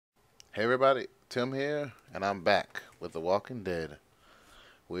Hey everybody, Tim here, and I'm back with The Walking Dead.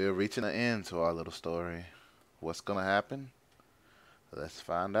 We're reaching an end to our little story. What's gonna happen? Let's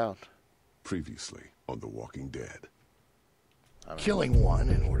find out. Previously on The Walking Dead. Killing one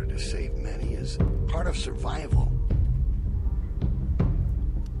in order to save many is part of survival.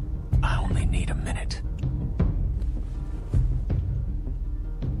 I only need a minute.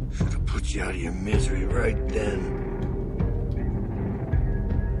 Should have put you out of your misery right then.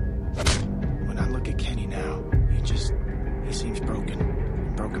 When I look at Kenny now, he seems broken.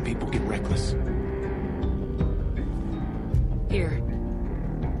 And broken people get reckless. Here.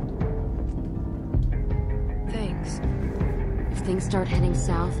 Thanks. If things start heading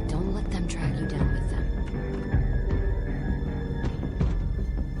south, don't let them drag you down with them.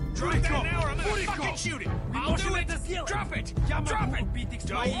 Drop that now or I'm gonna fucking shoot it! I'll do it! Drop it! Drop it!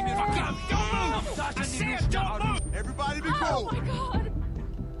 Don't move! I said don't move! Everybody be cool! Oh my god!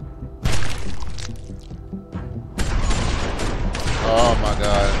 Oh my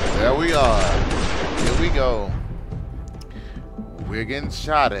god, there we are. Here we go. We're getting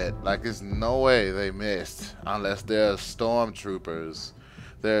shot at like there's no way they missed unless they're stormtroopers.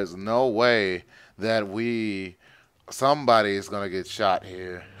 There's no way that somebody is gonna get shot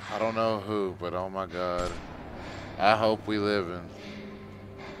here. I don't know who, but oh my god. I hope we living.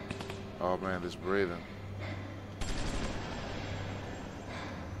 Oh man, just breathing.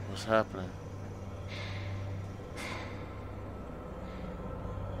 What's happening?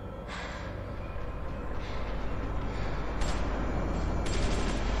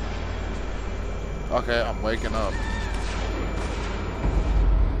 Okay, I'm waking up.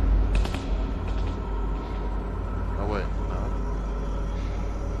 Oh wait, no.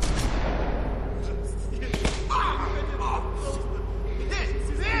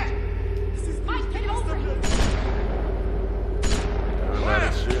 Mike, get over it! Everybody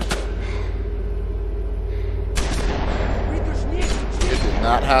shoot. It did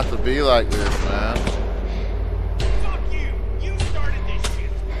not have to be like this, man. Fuck you! You started this shit!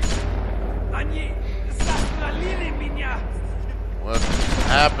 What's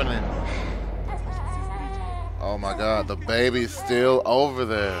happening? Oh my god, the baby's still over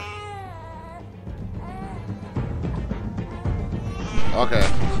there. Okay.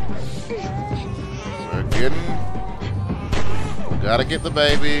 We're getting... We gotta get the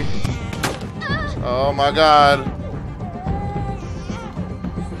baby. Oh my god.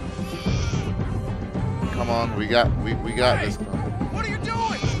 Come on, we got this. What are you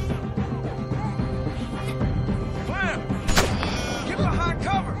doing? Clem! Get behind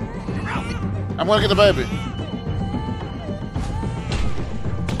cover! I'm gonna get the baby.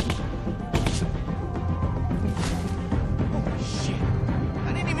 Shit!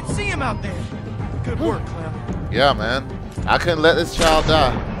 I didn't even see him out there! Good work, Clem. Yeah, man. I couldn't let this child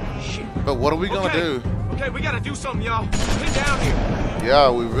die. Shit. But what are we gonna do? Okay, we gotta do something, y'all. Get down here. Yeah,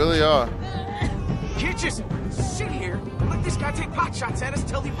 we really are. Can't just sit here and let this guy take pot shots at us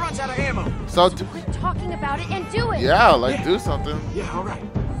till he runs out of ammo. So, Quit talking about it and do it! yeah, like do something. Yeah, all right.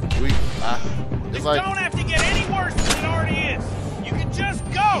 It's It like, don't have to get any worse than it already is. You can just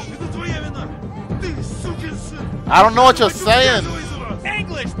go. I don't know what you're saying.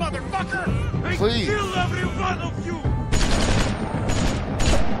 English, motherfucker. Please. Kill every one of you.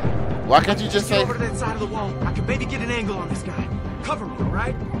 Why can't you just say? Over to that side of the wall. I can maybe get an angle on this guy. Cover me, all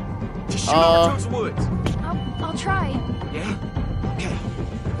right? Just shoot over towards the woods. I'll try. Yeah? Okay.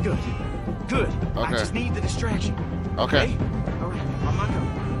 Good. Good. I Okay. just need the distraction. Okay. All right. On my go.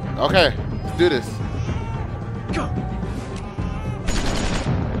 Okay, let's do this. Go.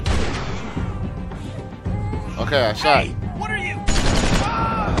 Okay, I shot. Hey, what are you?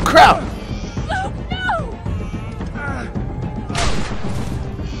 Crap! Luke, no!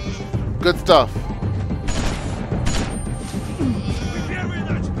 Good stuff.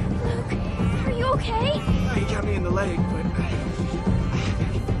 Luke, are you okay? He got me in the leg, but I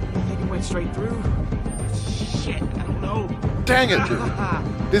think it went straight through. Shit, I don't know. Dang it, dude.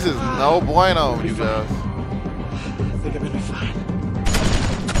 This is no bueno, you guys. I think I'm gonna be fine.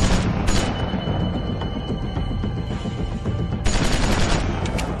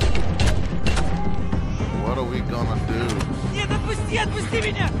 What are we gonna do?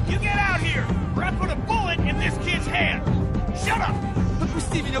 You get out here, or I put a bullet in this kid's hand. Shut up!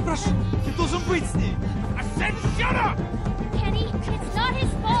 Отпусти меня, прошу! Я должен быть с ней! I said shut up! Kenny, it's not his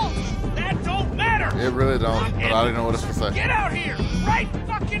fault! That don't matter! It really don't, but I don't know what else to say. Get out here, right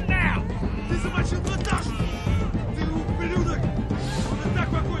fucking now! Ты замочил Наташу! Ты ублюдок! Он и так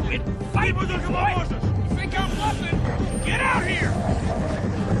погонит! Ты ему только поможешь! You think I'm bluffing? Get out here!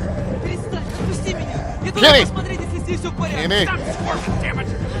 Перестань! Отпусти меня! Я Kenny! должен посмотреть, если здесь все в порядке! Kenny! Stop squirming, damn it!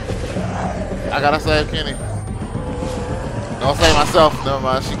 I gotta save Kenny. Don't save myself. Never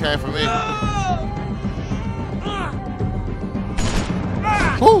mind. She came for me.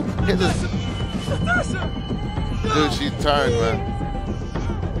 Woo! Hit this. Dude, she turned, man.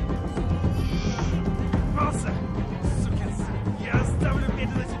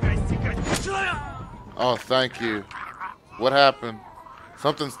 Oh, thank you. What happened?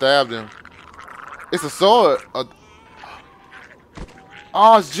 Something stabbed him. It's a sword.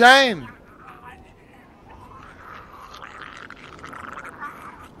 Oh, it's Jane.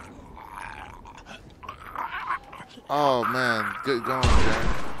 Oh, man. Good going,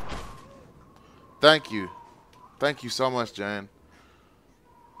 Jane. Thank you. Thank you so much, Jane.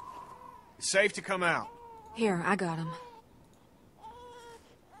 It's safe to come out. Here, I got him.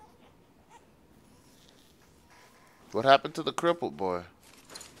 What happened to the crippled boy?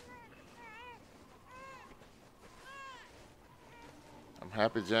 I'm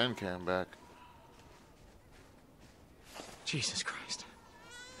happy Jane came back. Jesus Christ.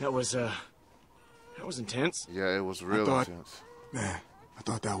 That was intense. Yeah, it was real intense. Man, I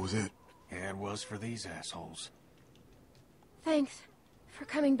thought that was it. Yeah, it was for these assholes. Thanks for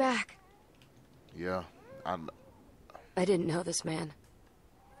coming back. Yeah, I didn't know this man.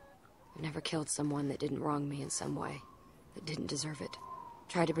 I've never killed someone that didn't wrong me in some way, that didn't deserve it.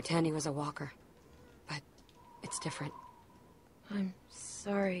 Tried to pretend he was a walker, but it's different. I'm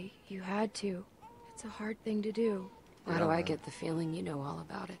sorry you had to. It's a hard thing to do. Why do I get the feeling you know all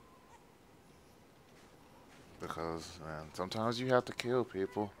about it? Because, man, sometimes you have to kill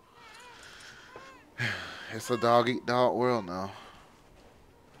people. It's a dog-eat-dog world now.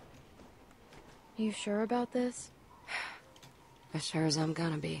 You sure about this? As sure as I'm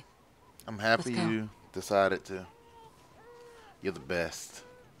gonna be. I'm happy Let's go. you decided to. You're the best.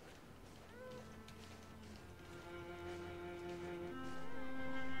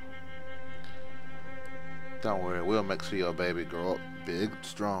 Don't worry, we'll make sure your baby grow up big,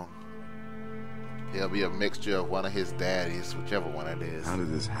 strong. He'll be a mixture of one of his daddies, whichever one it is. How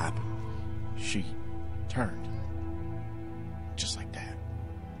did this happen? She turned. Just like that.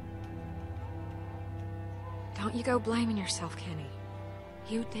 Don't you go blaming yourself, Kenny.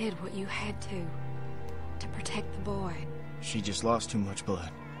 You did what you had to protect the boy. She just lost too much blood.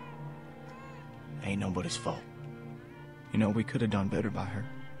 Ain't nobody's fault. You know, we could have done better by her.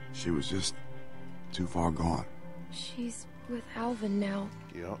 She was just too far gone. She's with Alvin now.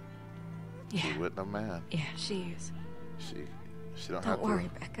 Yep. Yeah. She with the man. Yeah, she is. She don't have Don't worry,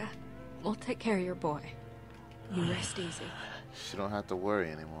 to. Becca. We'll take care of your boy. You rest easy. She don't have to worry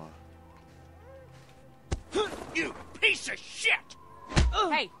anymore. You piece of shit!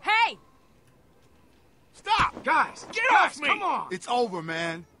 Hey, hey! Stop! Guys! Get off me! Come on! It's over,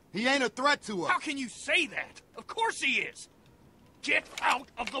 man. He ain't a threat to us. How can you say that? Of course he is! Get out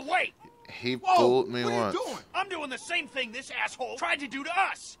of the way! He Whoa, fooled me what once. are you doing? I'm doing the same thing this asshole tried to do to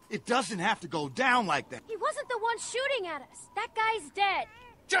us! It doesn't have to go down like that. He wasn't the one shooting at us. That guy's dead.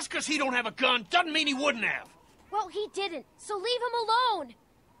 Just because he don't have a gun doesn't mean he wouldn't have! Well, he didn't, so leave him alone.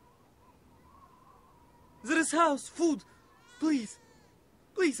 There is house, food. Please.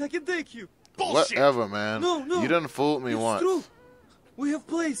 Please, I can take you. Bullshit! Whatever, man. No, no. You done fooled me It's once. true. We have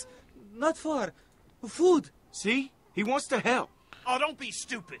place. Not far. Food. See? He wants to help. Oh, don't be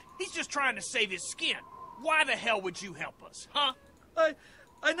stupid. He's just trying to save his skin. Why the hell would you help us, huh?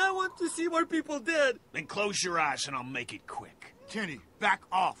 I now want to see more people dead. Then close your eyes and I'll make it quick. Kenny, back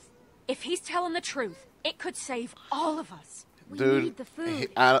off. If he's telling the truth, it could save all of us. We Dude, need the food.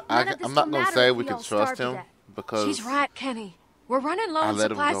 I'm None of this not will gonna matter say if we can all starve trust to him death. because She's right, Kenny. We're running low I on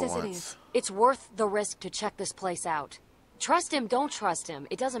let him supplies go as it once. is. It's worth the risk to check this place out. Trust him, don't trust him.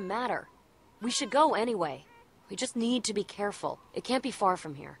 It doesn't matter. We should go anyway. We just need to be careful. It can't be far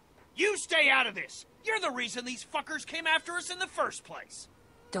from here. You stay out of this! You're the reason these fuckers came after us in the first place!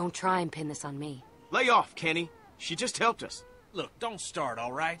 Don't try and pin this on me. Lay off, Kenny. She just helped us. Look, don't start,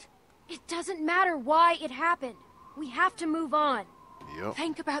 all right? It doesn't matter why it happened. We have to move on. Yep.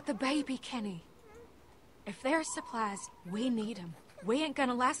 Think about the baby, Kenny. If there's supplies, we need them. We ain't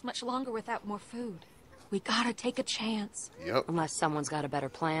gonna last much longer without more food. We gotta take a chance. Yep. Unless someone's got a better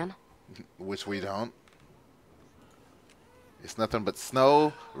plan. Which we don't. It's nothing but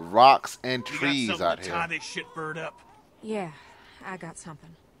snow, rocks, and You trees got out something to tie here. this shitbird up? Yeah, I got something.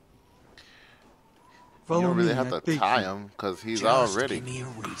 You Follow don't really me, have I to beg tie you. him because he's Just already give me a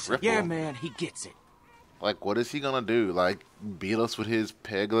reason. crippled. Yeah, man, he gets it. Like, what is he gonna do? Like, beat us with his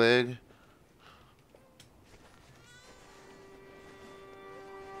peg leg?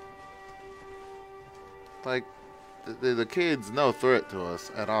 Like, the kid's no threat to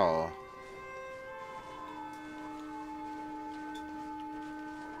us at all.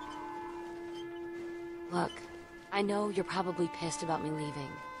 Look, I know you're probably pissed about me leaving.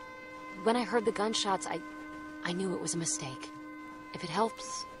 When I heard the gunshots, I knew it was a mistake. If it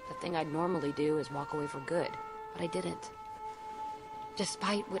helps, the thing I'd normally do is walk away for good. But I didn't.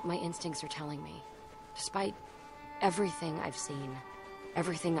 Despite what my instincts are telling me. Despite everything I've seen.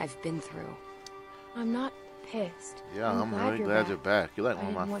 Everything I've been through. I'm not pissed. Yeah, I'm really glad you're back. You're like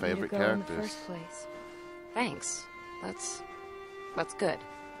one of my favorite characters. In the first place. Thanks. That's good.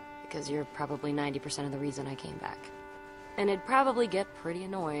 Because you're probably 90% of the reason I came back. And it'd probably get pretty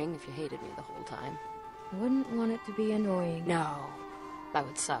annoying if you hated me the whole time. Wouldn't want it to be annoying. No, that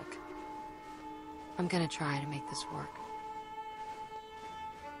would suck. I'm gonna try to make this work.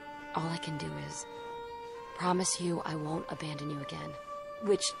 All I can do is promise you I won't abandon you again.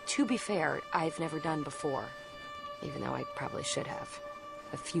 Which, to be fair, I've never done before. Even though I probably should have.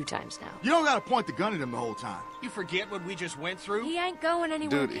 A few times now. You don't gotta point the gun at him the whole time. You forget what we just went through? He ain't going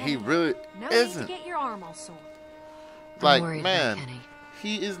anywhere, Dude, Kenny. he really no isn't. need to get your arm all sore. Like, worried man, about Kenny.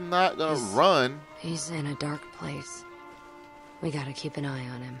 he is not gonna run. He's in a dark place. We gotta keep an eye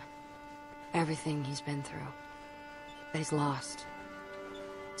on him. Everything he's been through. That he's lost.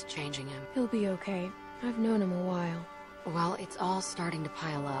 It's changing him. He'll be okay. I've known him a while. Well, it's all starting to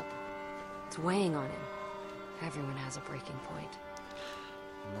pile up. It's weighing on him. Everyone has a breaking point.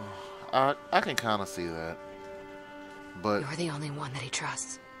 I can kind of see that. But You're the only one that he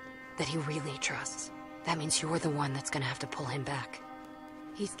trusts. That he really trusts. That means you're the one that's gonna have to pull him back.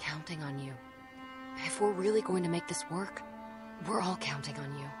 He's counting on you. If we're really going to make this work, we're all counting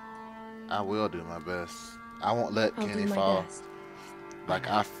on you. I will do my best. I won't let I'll Kenny do my fall. best. Like,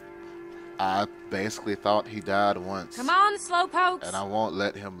 I basically thought he died once. Come on, slowpokes. And I won't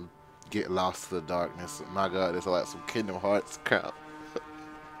let him get lost to the darkness. My God, it's like some Kingdom Hearts crap.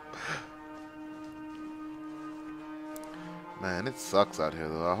 Man, it sucks out here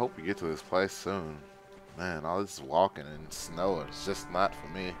though. I hope we get to this place soon. Man, all this walking and snow is just not for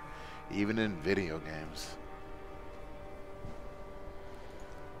me. Even in video games.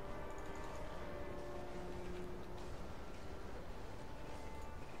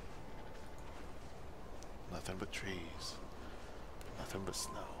 Nothing but trees. Nothing but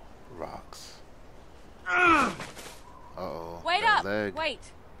snow. Rocks. Uh-oh. Wait that up! leg. Wait.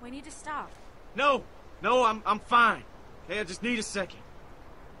 We need to stop. No, I'm fine. Okay, I just need a second.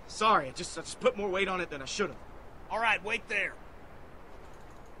 Sorry, I just put more weight on it than I should have. All right, wait there.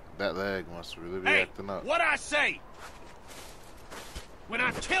 That leg must really be Hey, acting up. what'd I say? When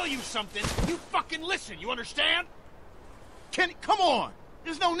I tell you something, you fucking listen, you understand? Kenny, come on!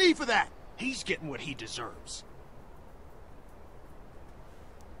 There's no need for that! He's getting what he deserves.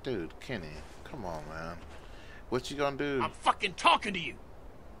 Dude, Kenny, come on, man. What you gonna do? I'm fucking talking to you.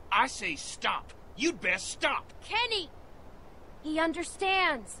 I say stop. You'd best stop. Kenny! He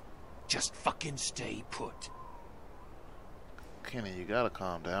understands. Just fucking stay put. Kenny, you gotta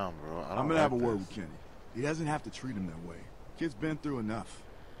calm down, bro. I don't I'm gonna have a like word this. with Kenny. He doesn't have to treat him that way. Kid's been through enough.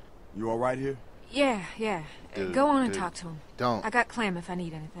 You alright here? Yeah. Dude, Go on and dude, talk to him. Don't. I got Clem if I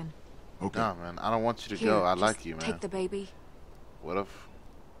need anything. Okay. Nah, man. I don't want you to Here, go. I just like you, man. Take the baby. What if?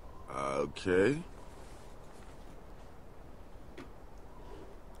 Okay.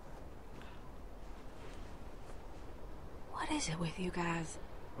 What is it with you guys?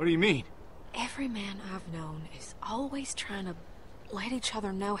 What do you mean? Every man I've known is always trying to let each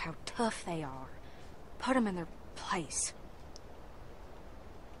other know how tough they are. Put them in their place.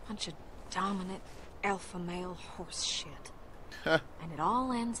 Bunch of dominant alpha male horse shit. And it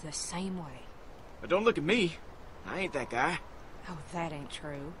all ends the same way. But don't look at me. I ain't that guy. Oh, that ain't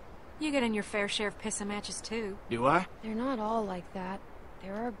true. You get in your fair share of pissing matches, too. Do I? They're not all like that.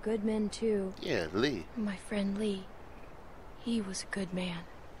 There are good men, too. Yeah, Lee. My friend Lee. He was a good man.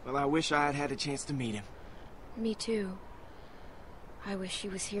 Well, I wish I had had a chance to meet him. Me too. I wish he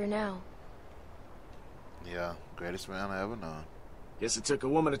was here now. Yeah, greatest man I ever known. Guess it took a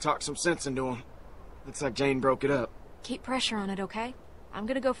woman to talk some sense into him. Looks like Jane broke it up. Keep pressure on it, okay? I'm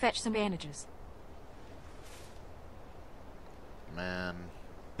gonna go fetch some bandages. Man.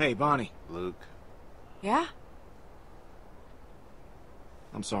 Hey, Bonnie. Luke. Yeah?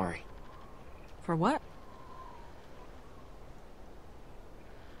 I'm sorry. For what?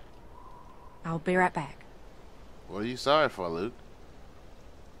 I'll be right back. What are you sorry for, Luke?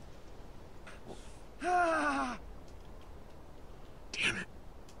 Damn it.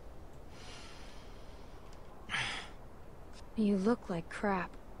 You look like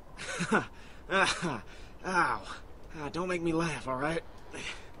crap. Ow. Don't make me laugh, all right?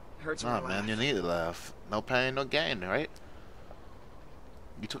 Hurts when I Nah, laugh. man, you need to laugh. No pain, no gain, right?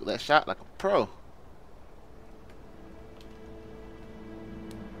 You took that shot like a pro.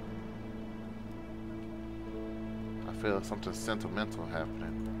 feel something sentimental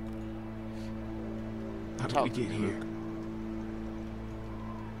happening. How did we get here?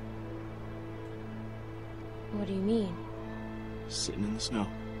 What do you mean? Sitting in the snow,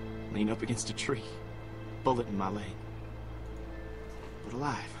 leaned up against a tree, bullet in my leg. But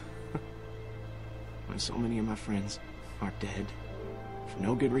alive. When so many of my friends are dead for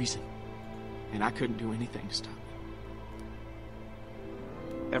no good reason, and I couldn't do anything to stop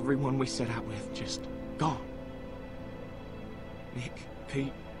it. Everyone we set out with just gone. Nick,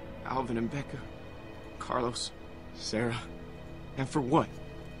 Pete, Alvin and Becca, Carlos, Sarah. And for what?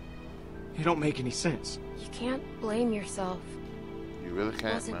 It don't make any sense. You can't blame yourself. You really can't,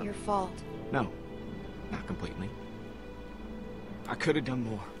 It wasn't man. your fault. No, not completely. I could have done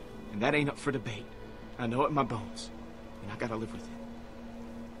more, and that ain't up for debate. I know it in my bones, and I gotta live with it.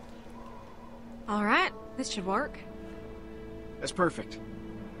 All right, this should work. That's perfect.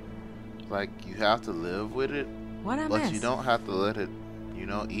 Like, you have to live with it, What I but miss? you don't have to let it,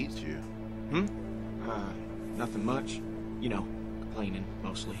 eat you. Nothing much. You know, complaining,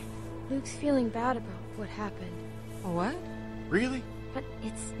 mostly. Luke's feeling bad about what happened. What? Really? But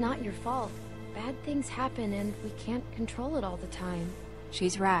it's not your fault. Bad things happen and we can't control it all the time.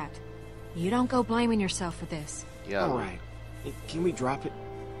 She's right. You don't go blaming yourself for this. Yeah. All right. Can we drop it?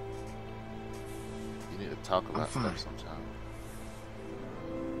 You need to talk about fine. stuff sometime.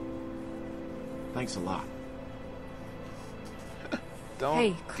 Thanks a lot. Don't Hey,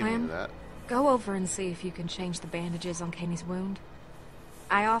 give me Clem. that. Go over and see if you can change the bandages on Kenny's wound.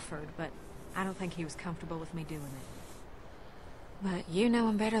 I offered, but I don't think he was comfortable with me doing it. But you know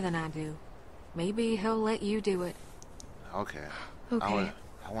him better than I do. Maybe he'll let you do it. Okay. Okay.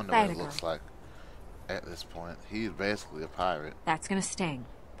 I wonder That what it girl. looks like at this point. He's basically a pirate. That's gonna sting,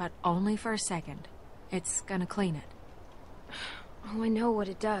 but only for a second. It's gonna clean it. Oh, I know what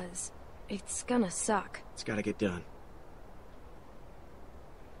it does. It's gonna suck. It's gotta get done.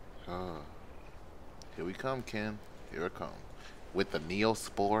 Here we come, Ken. Here it come. With the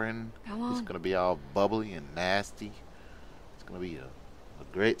Neosporin. Go on. It's gonna be all bubbly and nasty. It's gonna be a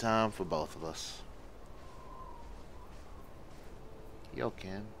great time for both of us. Yo,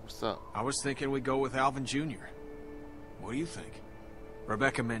 Ken, what's up? I was thinking we'd go with Alvin Jr. What do you think?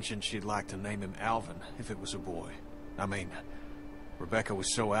 Rebecca mentioned she'd like to name him Alvin if it was a boy. I mean, Rebecca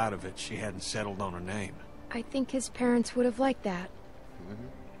was so out of it she hadn't settled on her name. I think his parents would have liked that.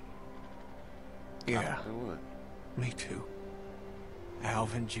 Yeah, I would. me too.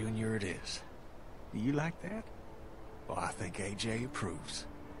 Alvin Jr. it is. Do you like that? Well, I think AJ approves.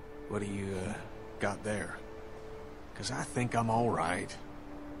 What do you, got there? 'Cause I think I'm all right.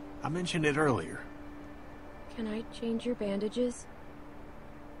 I mentioned it earlier. Can I change your bandages?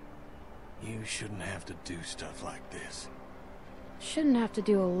 You shouldn't have to do stuff like this. Shouldn't have to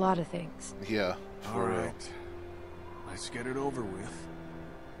do a lot of things. Yeah, All for real. right. Let's get it over with.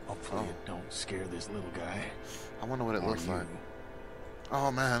 Hopefully it don't scare this little guy. I wonder what it Or looks you. like. Oh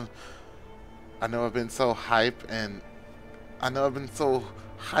man, I know I've been so hype and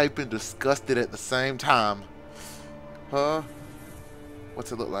disgusted at the same time. Huh?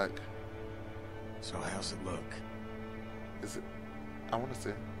 What's it look like? So how's it look? Is it? I want to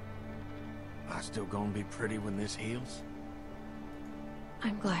see. I still gonna be pretty when this heals?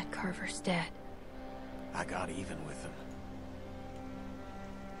 I'm glad Carver's dead. I got even with him.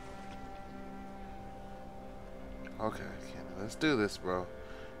 Okay, Kenny, let's do this, bro.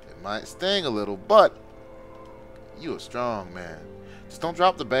 It might sting a little, but you a strong man. Just don't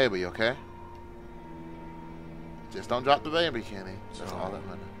drop the baby, okay? Just don't drop the baby, Kenny. That's So- all that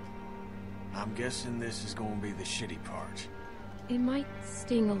matters. I'm guessing this is gonna be the shitty part. It might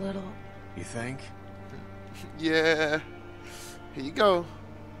sting a little. You think? Yeah. Here you go.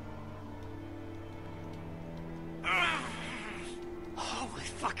 Holy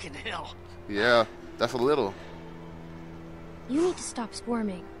fucking hell. Yeah, that's a little. You need to stop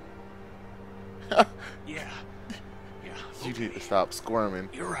squirming. Yeah. Yeah. You need to stop squirming.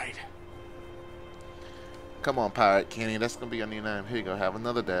 You're right. Come on, Pirate Kenny. That's gonna be your new name. Here you go. Have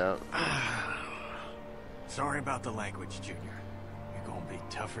another dab. Sorry about the language, Junior. You're gonna be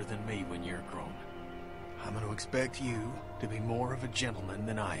tougher than me when you're grown. I'm gonna expect you to be more of a gentleman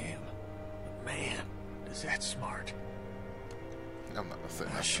than I am. But man, is that smart. I'm not gonna say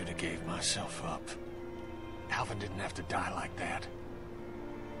I that. should have gave myself up. Alvin didn't have to die like that.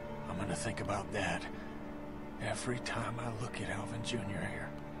 I'm gonna think about that every time I look at Alvin Jr. here.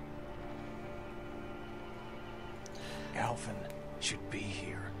 Alvin should be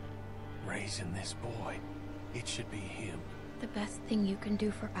here, raising this boy. It should be him. The best thing you can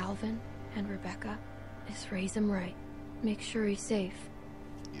do for Alvin and Rebecca is raise him right. Make sure he's safe.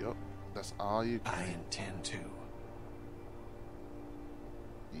 Yep. That's all you can. I intend to.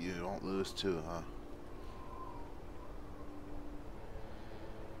 You don't lose too, huh?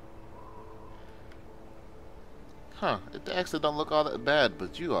 Huh, it actually don't look all that bad,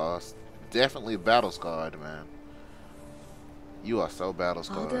 but you are definitely battle scarred, man. You are so battle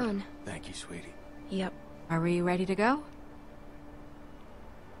scarred. All done. Thank you, sweetie. Yep. Are we ready to go?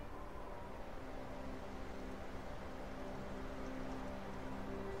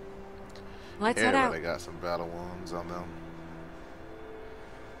 Let's head out. Everybody got some battle wounds on them.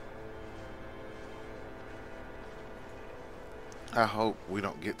 I hope we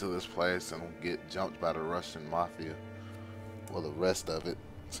don't get to this place and get jumped by the Russian mafia. Well, the rest of it,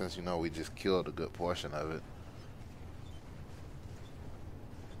 since you know we just killed a good portion of it.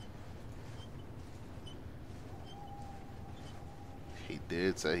 He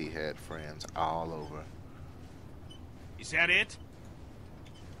did say he had friends all over. Is that it?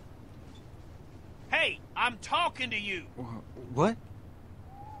 Hey, I'm talking to you. What?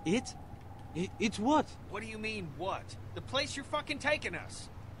 It's what? What do you mean, what? The place you're fucking taking us.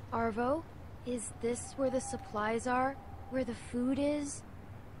 Arvo, is this where the supplies are? Where the food is?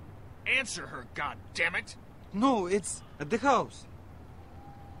 Answer her, goddammit! No, it's at the house.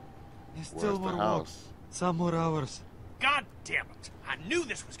 It's still Where's the more walk. house? Some more hours. God damn it! I knew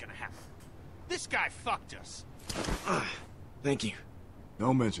this was gonna happen. This guy fucked us. Thank you.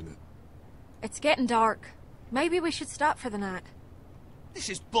 Don't mention it. It's getting dark. Maybe we should stop for the night. This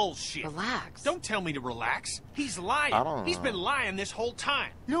is bullshit. Relax. Don't tell me to relax. He's lying. I don't He's know. been lying this whole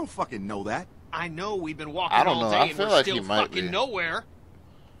time. You don't fucking know that. I know we've been walking I don't all know. day I and feel we're like still he might fucking be. nowhere.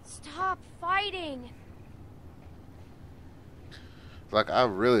 Stop fighting! Like, I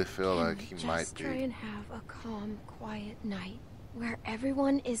really feel Can like we he just might try be. and have a calm, quiet night where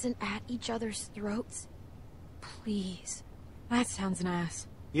everyone isn't at each other's throats? Please. That sounds nice.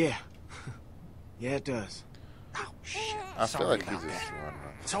 Yeah. Yeah, it does. Oh, shit. I feel Sorry like he's about just that. running.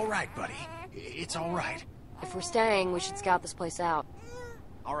 It's all right, buddy. It's all right. If we're staying, we should scout this place out.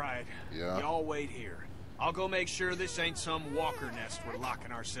 All right. Yeah. Y'all wait here. I'll go make sure this ain't some walker nest we're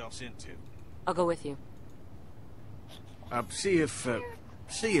locking ourselves into. I'll go with you. See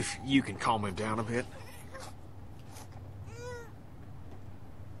if you can calm him down a bit.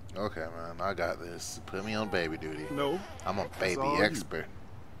 Okay, man, I got this. Put me on baby duty. No. I'm a baby all you. expert.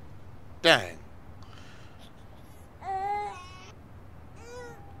 Dang.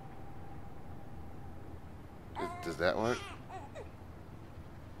 Does that work?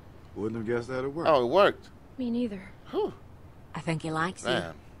 Wouldn't have guessed that it worked. Oh, it worked. Me neither. Whew. I think he likes you.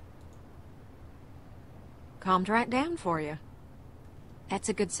 Man. Calmed right down for you. That's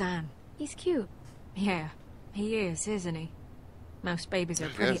a good sign. He's cute. Yeah, he is, isn't he? Most babies are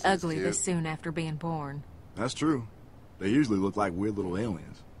Yes, pretty he's ugly cute. this soon after being born. That's true. They usually look like weird little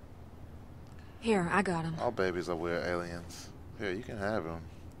aliens. Here, I got him. All babies are weird aliens. Here, you can have him.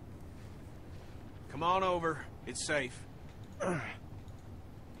 Come on over. It's safe.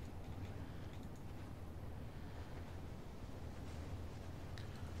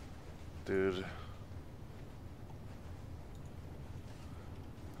 Dude.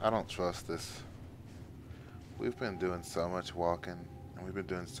 I don't trust this. We've been doing so much walking, and we've been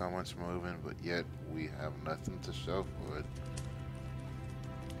doing so much moving, but yet we have nothing to show for it.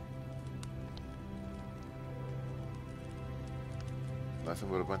 Nothing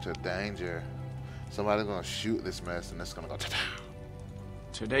but a bunch of danger. Somebody's gonna shoot this mess, and it's gonna go ta-ta.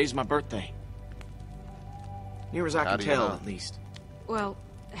 Today's my birthday. Near as I How can do you tell, know? at least. Well,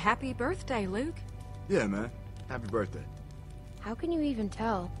 happy birthday, Luke. Yeah, man. Happy birthday. How can you even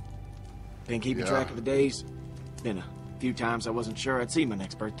tell? Been keeping Yeah. track of the days. Been a few times I wasn't sure I'd see my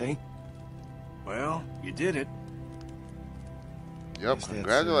next birthday. Well, you did it. Yep, Guess that's,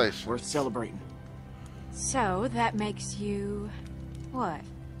 congratulations. worth celebrating. So, that makes you... what?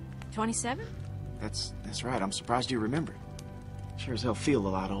 27? That's right. I'm surprised you remembered. Sure as hell feel a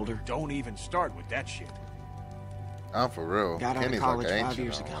lot older. Don't even start with that shit. I'm for real. Got out of Kenny's college like 5 ancient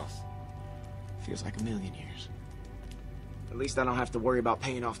years ago. almost. Feels like a million years. At least I don't have to worry about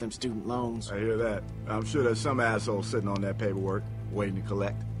paying off them student loans. I hear that. I'm sure there's some asshole sitting on that paperwork, waiting to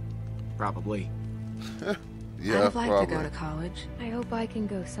collect. Probably. Yeah, I'd have liked probably. to go to college. I hope I can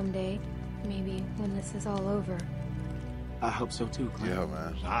go someday. Maybe when this is all over. I hope so too, Clint. Yeah,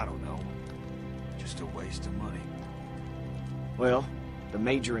 man. I don't know. Just a waste of money. Well, the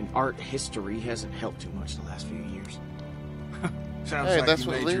major in art history hasn't helped too much the last few years. Sounds Hey, like that's you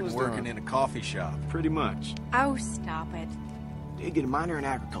what Lee majored was working doing. in a coffee shop. Pretty much. Oh, stop it. Did get a minor in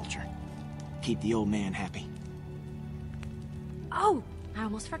agriculture. Keep the old man happy. Oh, I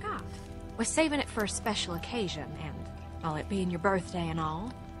almost forgot. We're saving it for a special occasion, and all it being your birthday and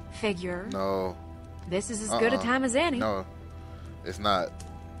all, figure No. this is as good a time as any. No, it's not.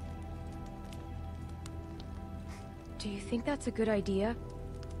 Do you think that's a good idea?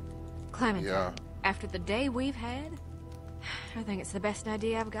 Clementine, Yeah. after the day we've had, I think it's the best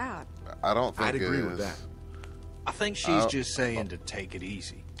idea I've got. I don't think I'd it agree with is. that. I think she's just saying to take it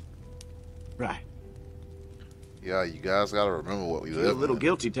easy. Right. Yeah, you guys gotta remember what we Feel live a little in.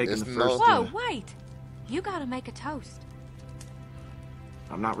 guilty taking It's the no- first. Whoa, wait! You gotta make a toast.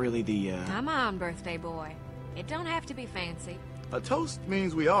 I'm not really the. Come on, birthday boy. It don't have to be fancy. A toast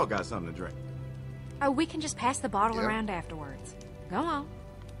means we all got something to drink. Oh, we can just pass the bottle Yep. around afterwards. Go on.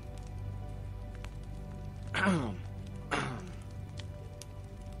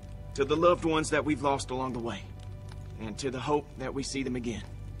 To the loved ones that we've lost along the way, and to the hope that we see them again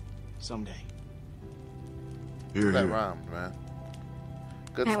someday. Here, That here. rhymed, man.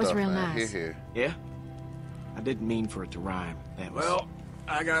 Good That stuff, was real man. nice. Here. Yeah? I didn't mean for it to rhyme. That was. Well,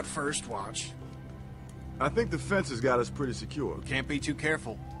 I got first watch. I think the fence has got us pretty secure. Can't be too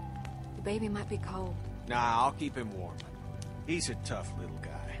careful. The baby might be cold. Nah, I'll keep him warm. He's a tough little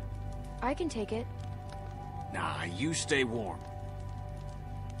guy. I can take it. Nah, you stay warm.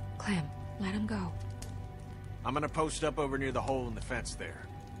 Clem, let him go. I'm gonna post up over near the hole in the fence there.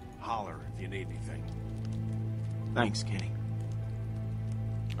 Holler if you need anything. Thanks, Kenny.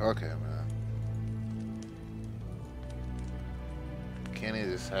 Okay, man. Kenny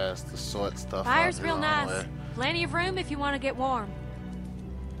just has to sort stuff out. Fire's his real own nice. way. Plenty of room if you want to get warm.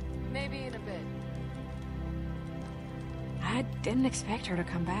 Maybe in a bit. I didn't expect her to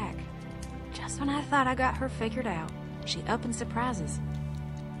come back. Just when I thought I got her figured out, she up and surprises.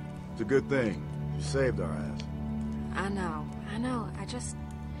 It's a good thing. You saved our ass. I know. I just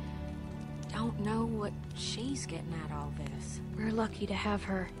don't know what she's getting at all this. We're lucky to have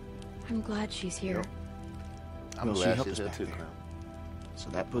her. I'm glad she's here. I'm Well, she glad helped she's us here back too, there. Clem. So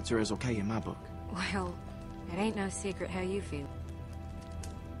that puts her as okay in my book. Well, it ain't no secret how you feel.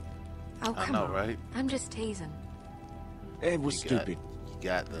 Oh, I come know, on. right? I'm just teasing. It was You got- stupid. You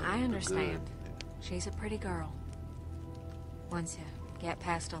got the. I the understand. good. She's a pretty girl. Once you get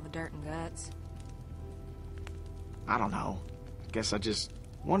past all the dirt and guts. I don't know. Guess I just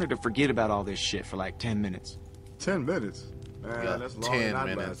wanted to forget about all this shit for like 10 minutes. 10 minutes? Man, Yeah, that's longer 10 than I'd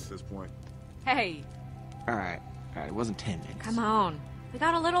minutes. last at this point. Hey, Alright, it wasn't 10 minutes. come on. We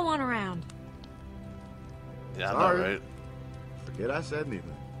got a little one around. Yeah, I know, Sorry. right? Forget I said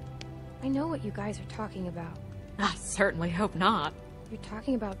anything. I know what you guys are talking about. I certainly hope not. You're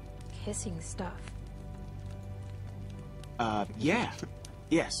talking about kissing stuff. Yeah.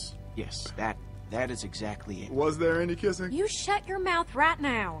 Yes, that is exactly it. Was there any kissing? You shut your mouth right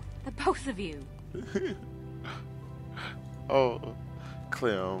now. The both of you. Oh,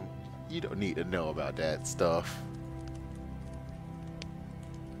 Clem, you don't need to know about that stuff.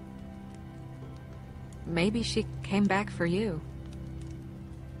 Maybe she came back for you.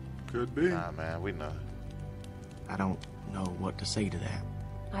 Could be. Nah, man, we know. I don't know what to say to that.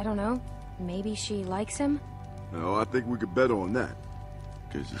 I don't know. Maybe she likes him? No, I think we could bet on that.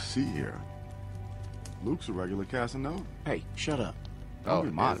 Because you see here, Luke's a regular Casanova. Hey, shut up. Don't be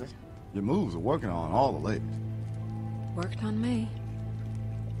is modest. Your moves are working on all the ladies. Worked on me.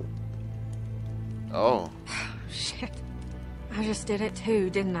 Oh, Shit. I just did it too,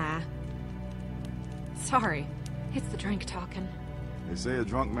 didn't I? Sorry. It's the drink talking. They say a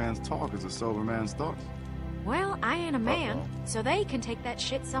drunk man's talk is a sober man's thoughts. Well, I ain't a man, Uh-oh. so they can take that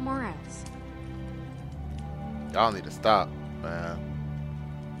shit somewhere else. y'all need to stop, man.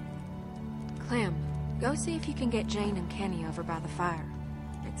 Clem, go see if you can get Jane and Kenny over by the fire.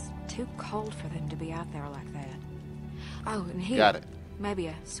 It's too cold for them to be out there like that. Oh, and here, Got it. maybe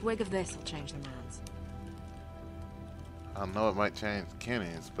a swig of this will change their minds. I know it might change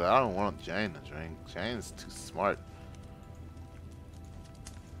Kenny's, but I don't want Jane to drink. Jane's too smart.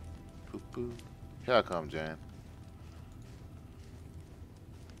 Poo-poo. Here I come, Jane.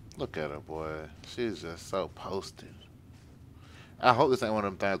 Look at her, boy. She's just so posted. I hope this ain't one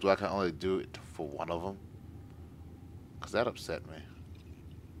of them things where I can only do it for one of them. Because that upset me.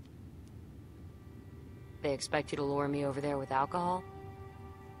 They expect you to lure me over there with alcohol?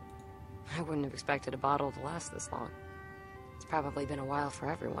 I wouldn't have expected a bottle to last this long. It's probably been a while for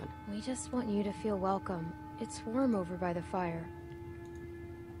everyone. We just want you to feel welcome. It's warm over by the fire.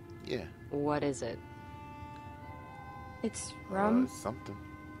 Yeah. What is it? It's rum. It's something.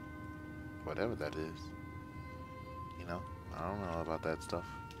 Whatever that is. You know? I don't know about that stuff.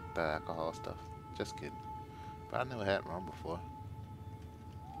 That alcohol stuff. Just kidding. But I never had rum before.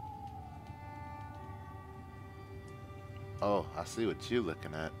 Oh, I see what you're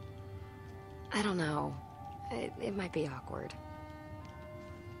looking at. I don't know. It might be awkward.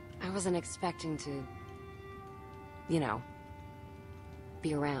 I wasn't expecting to, you know,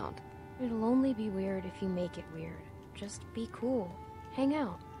 be around. It'll only be weird if you make it weird. Just be cool. Hang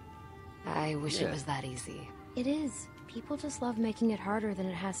out. I wish it was that easy. It is. People just love making it harder than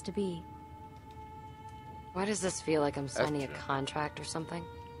it has to be. Why does this feel like I'm signing a contract or something?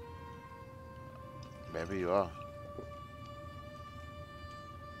 Maybe you are.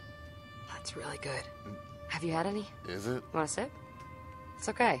 That's really good. Have you had any? Is it? Want a sip? It's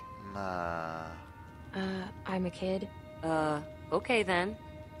okay. Nah. I'm a kid. Okay then.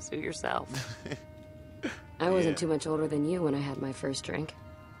 Suit yourself. I wasn't too much older than you when I had my first drink.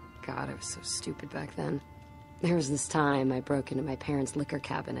 God, I was so stupid back then. There was this time I broke into my parents' liquor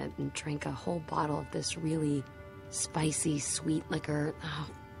cabinet and drank a whole bottle of this really spicy, sweet liquor. Oh,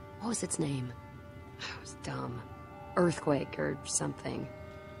 what was its name? I was dumb. Earthquake or something.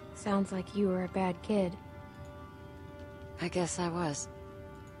 Sounds like you were a bad kid. I guess I was.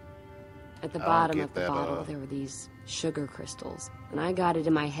 At the bottom of the bottle, there were these sugar crystals, and I got it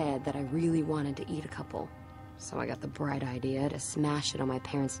in my head that I really wanted to eat a couple. So I got the bright idea to smash it on my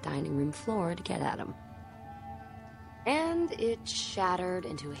parents' dining room floor to get at them. And it shattered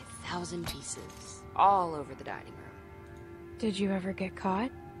into 1,000 pieces, all over the dining room. Did you ever get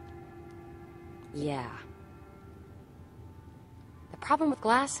caught? Yeah. The problem with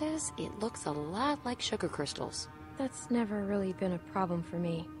glass is, it looks a lot like sugar crystals. That's never really been a problem for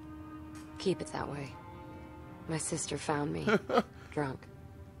me. Keep it that way. My sister found me, drunk,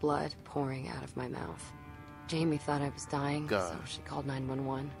 blood pouring out of my mouth. Jamie thought I was dying, so she called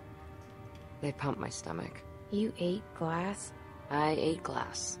 911. They pumped my stomach. You ate glass? I ate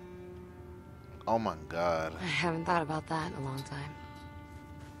glass. Oh my God. I haven't thought about that in a long time.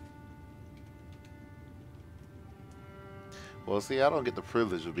 Well, see, I don't get the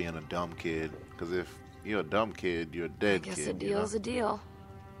privilege of being a dumb kid, because if you're a dumb kid, you're a dead kid. I guess a deal's a deal.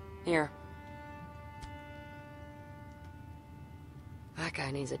 Here. That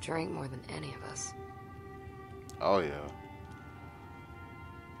guy needs a drink more than any of us. Oh, yeah.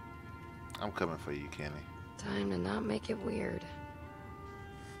 I'm coming for you, Kenny. Time to not make it weird.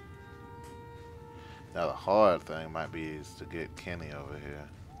 Now, the hard thing might be is to get Kenny over here.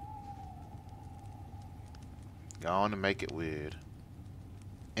 Go on and make it weird.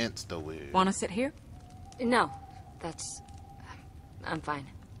 Insta weird. Want to sit here? No, that's... I'm fine.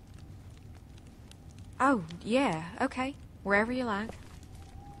 Oh, yeah, okay. Wherever you like.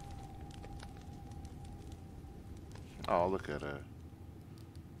 Oh, look at her.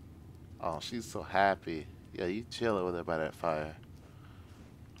 Oh, she's so happy. Yeah, you chill over there by that fire.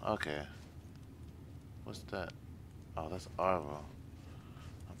 Okay. What's that? Oh, that's Arvo.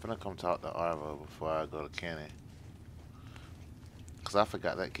 I'm finna come talk to Arvo before I go to Kenny. Because I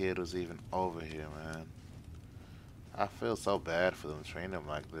forgot that kid was even over here, man. I feel so bad for them treating him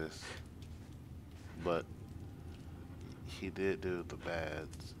like this. But he did do the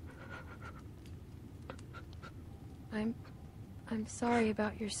bads. I'm sorry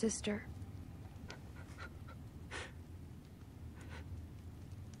about your sister.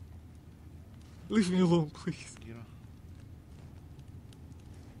 Leave me alone, please. You know?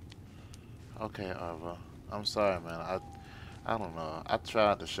 Okay, Arvo. I'm sorry, man. I don't know. I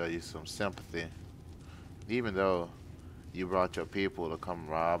tried to show you some sympathy. Even though you brought your people to come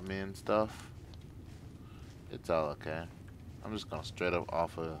rob me and stuff. It's all okay. I'm just gonna straight up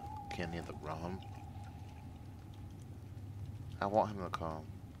offer Kenny the rum. I want him to come.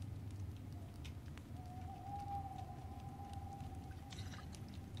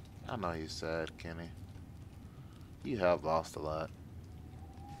 I know you're sad, Kenny. You have lost a lot.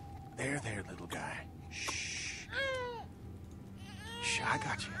 There, little guy. Shh. Shh, I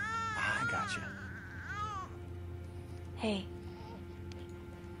got you. I got you. Hey.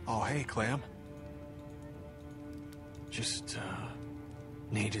 Oh, hey, Clem. Just,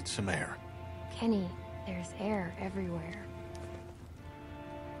 needed some air. Kenny, there's air everywhere.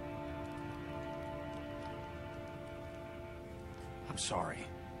 I'm sorry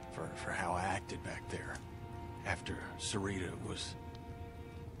for how I acted back there. After Sarita was...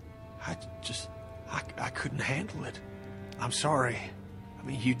 I couldn't handle it. I'm sorry. I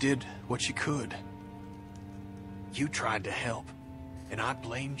mean, you did what you could. You tried to help, and I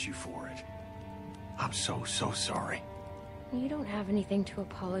blamed you for it. I'm so sorry. You don't have anything to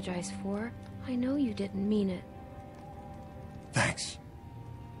apologize for. I know you didn't mean it. Thanks.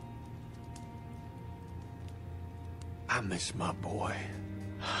 I miss my boy.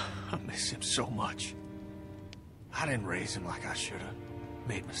 I miss him so much. I didn't raise him like I should have.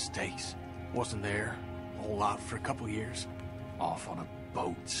 Made mistakes. Wasn't there a whole lot for a couple years. Off on a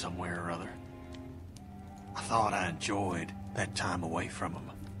boat somewhere or other. I thought I enjoyed that time away from him.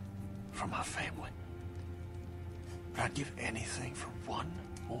 From my family. But I'd give anything for one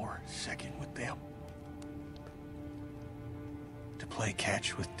more second with them. To play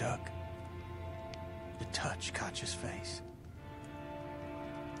catch with Duck. To touch Katja's face.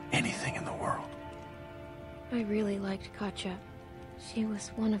 Anything in the world. I really liked Katja. She was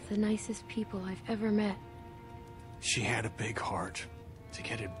one of the nicest people I've ever met. She had a big heart. To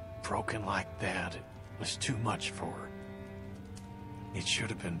get it broken like that, it was too much for her. It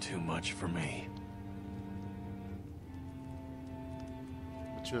should have been too much for me.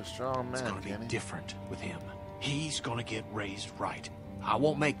 But you're a strong man, It's gonna Kenny. be different with him. He's gonna get raised right. I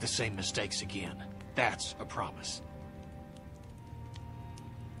won't make the same mistakes again. That's a promise.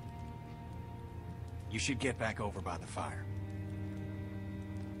 You should get back over by the fire.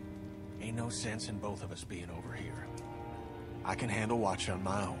 Ain't no sense in both of us being over here. I can handle watch on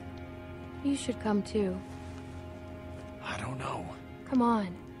my own. You should come too. I don't know. Come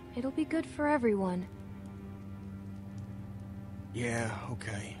on. It'll be good for everyone. Yeah,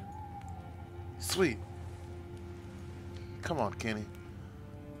 okay. Sweet. Come on, Kenny.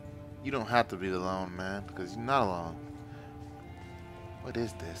 You don't have to be alone, man, because you're not alone. What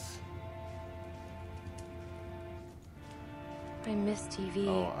is this? I miss TV.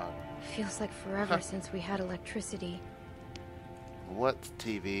 Oh, Feels like forever since we had electricity. What's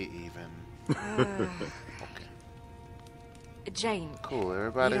TV even? Okay. Jane. Cool,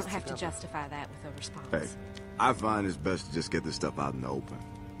 everybody's You don't have to together. justify that with a response. Hey, I find it's best to just get this stuff out in the open.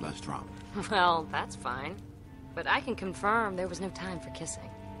 Less drama. Well, that's fine. But I can confirm there was no time for kissing.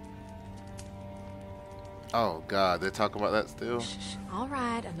 Oh, God, they're talking about that still? Shh. All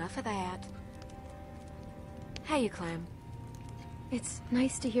right, enough of that. Hey, you Clem. It's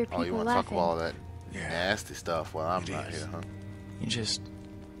nice to hear people Oh, you want to talk laughing. about all that nasty stuff while I'm not here, huh? You just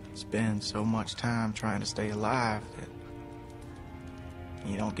spend so much time trying to stay alive that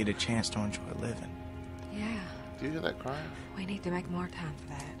you don't get a chance to enjoy living. Yeah, Do you hear that crying? we need to make more time for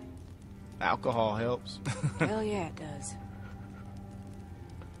that. Alcohol helps. Hell yeah, it does.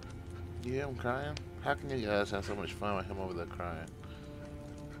 You hear him crying? How can you guys have so much fun with him over there crying?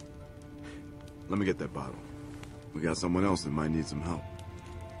 Let me get that bottle. We got someone else that might need some help.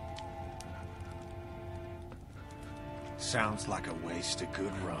 Sounds like a waste of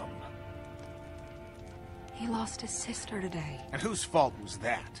good rum. He lost his sister today. And whose fault was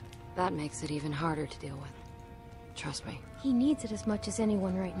that? That makes it even harder to deal with. Trust me. He needs it as much as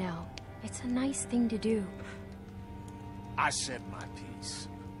anyone right now. It's a nice thing to do. I said my piece.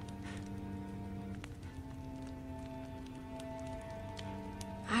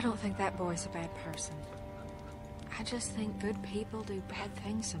 I don't think that boy's a bad person. I just think good people do bad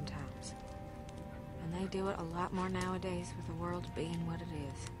things sometimes. And they do it a lot more nowadays with the world being what it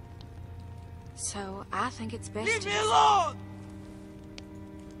is. So I think it's best Leave to me just- alone!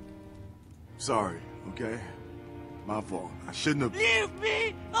 Sorry, okay? My fault. I shouldn't have... Leave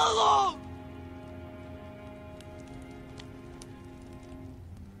me alone!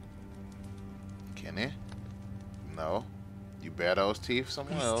 Kenny? No. You bare those teeth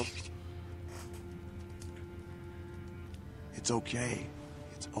somewhere else. It's okay.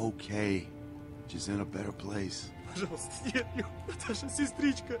 It's okay. She's in a better place. Пожалуйста, нет, Наташа,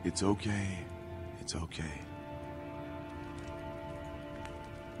 сестричка. It's okay. It's okay.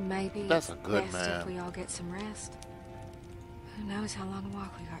 Maybe That's it's a good best man. if we all get some rest. Who knows how long a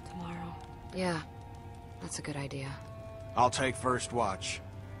walk we got tomorrow. Yeah, that's a good idea. I'll take first watch.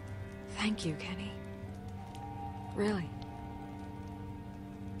 Thank you, Kenny. Really.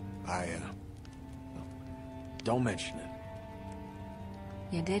 Don't mention it.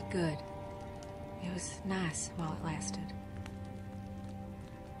 You did good. It was nice while it lasted.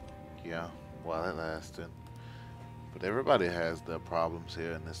 Yeah, while it lasted. But everybody has their problems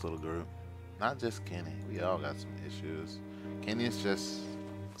here in this little group. Not just Kenny. We all got some issues. Kenny's just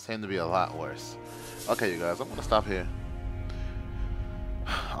seemed to be a lot worse. Okay, you guys, I'm gonna stop here.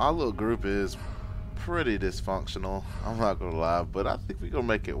 Our little group is pretty dysfunctional. I'm not gonna lie, but I think we're gonna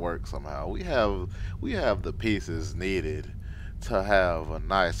make it work somehow. We have the pieces needed to have a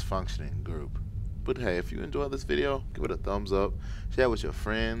nice functioning group. But hey, if you enjoyed this video, give it a thumbs up, share it with your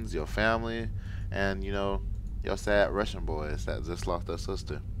friends, your family, and you know, your sad Russian boys that just lost their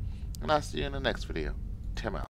sister. And I'll see you in the next video. Tim out.